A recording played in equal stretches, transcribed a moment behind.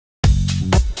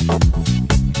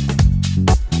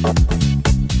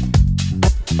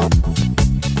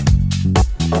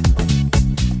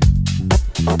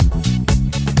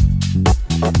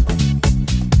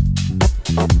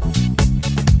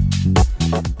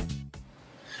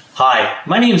Hi,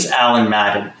 my name is Allan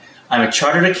Madan. I'm a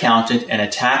chartered accountant and a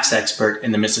tax expert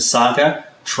in the Mississauga,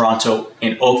 Toronto,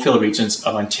 and Oakville regions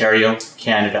of Ontario,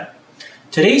 Canada.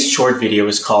 Today's short video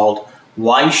is called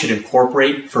Why You Should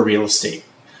Incorporate for Real Estate.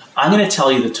 I'm going to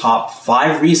tell you the top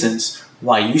 5 reasons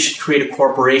why you should create a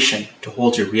corporation to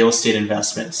hold your real estate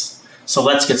investments. So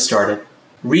let's get started.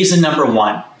 Reason number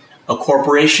 1, a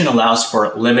corporation allows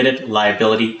for limited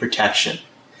liability protection.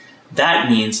 That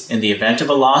means in the event of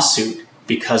a lawsuit,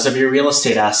 because of your real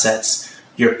estate assets,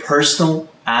 your personal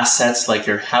assets like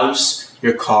your house,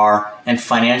 your car, and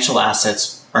financial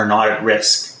assets are not at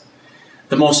risk.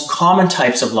 The most common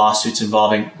types of lawsuits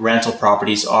involving rental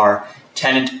properties are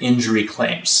tenant injury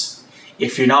claims.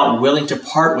 If you're not willing to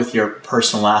part with your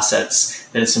personal assets,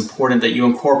 then it's important that you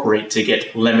incorporate to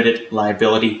get limited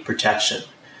liability protection.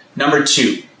 Number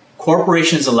 2,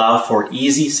 corporations allow for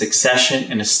easy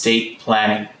succession and estate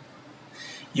planning.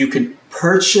 You can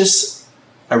purchase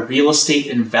a real estate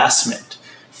investment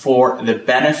for the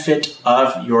benefit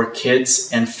of your kids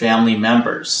and family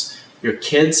members. Your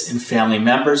kids and family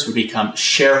members would become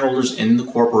shareholders in the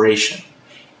corporation.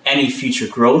 Any future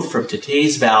growth from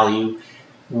today's value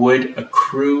would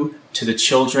accrue to the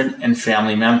children and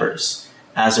family members.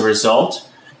 As a result,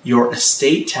 your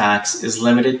estate tax is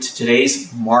limited to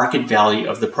today's market value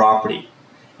of the property.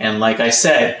 And like I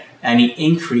said, any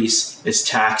increase is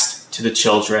taxed to the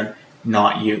children,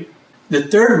 not you. The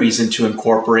third reason to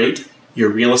incorporate your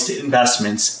real estate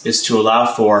investments is to allow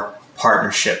for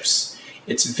partnerships.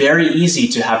 It's very easy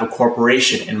to have a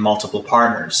corporation and multiple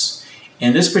partners.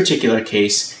 In this particular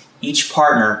case, each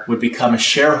partner would become a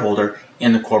shareholder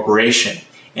in the corporation,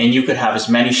 and you could have as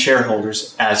many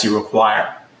shareholders as you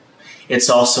require.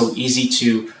 It's also easy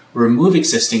to remove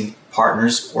existing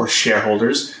partners or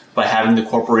shareholders by having the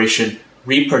corporation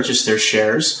repurchase their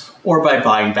shares or by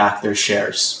buying back their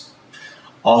shares.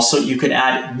 Also, you can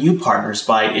add new partners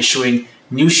by issuing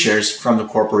new shares from the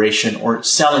corporation or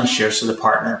selling shares to the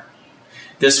partner.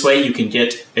 This way, you can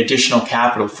get additional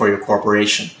capital for your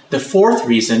corporation. The fourth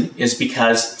reason is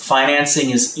because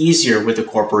financing is easier with a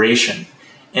corporation.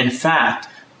 In fact,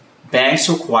 banks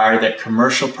require that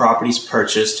commercial properties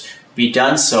purchased be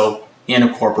done so in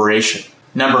a corporation.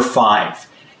 Number 5,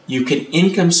 you can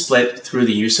income split through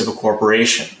the use of a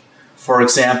corporation. For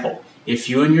example, if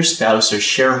you and your spouse are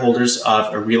shareholders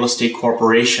of a real estate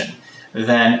corporation,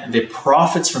 then the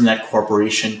profits from that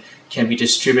corporation can be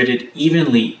distributed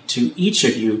evenly to each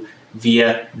of you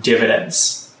via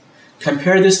dividends.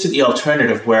 Compare this to the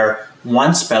alternative where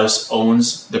one spouse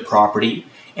owns the property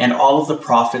and all of the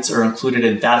profits are included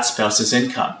in that spouse's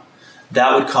income.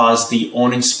 That would cause the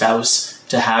owning spouse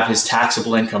to have his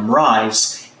taxable income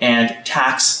rise and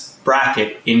tax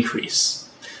bracket increase.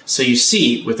 So you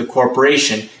see, with a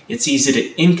corporation, it's easy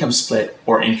to income split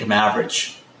or income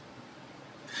average.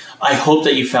 I hope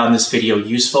that you found this video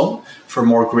useful. For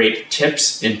more great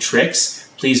tips and tricks,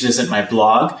 please visit my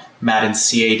blog,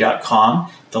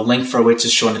 madanca.com, the link for which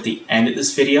is shown at the end of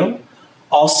this video.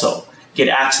 Also, get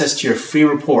access to your free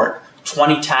report,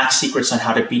 20 Tax Secrets on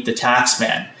How to Beat the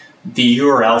Taxman, the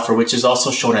URL for which is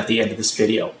also shown at the end of this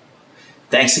video.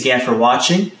 Thanks again for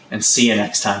watching, and see you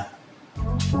next time.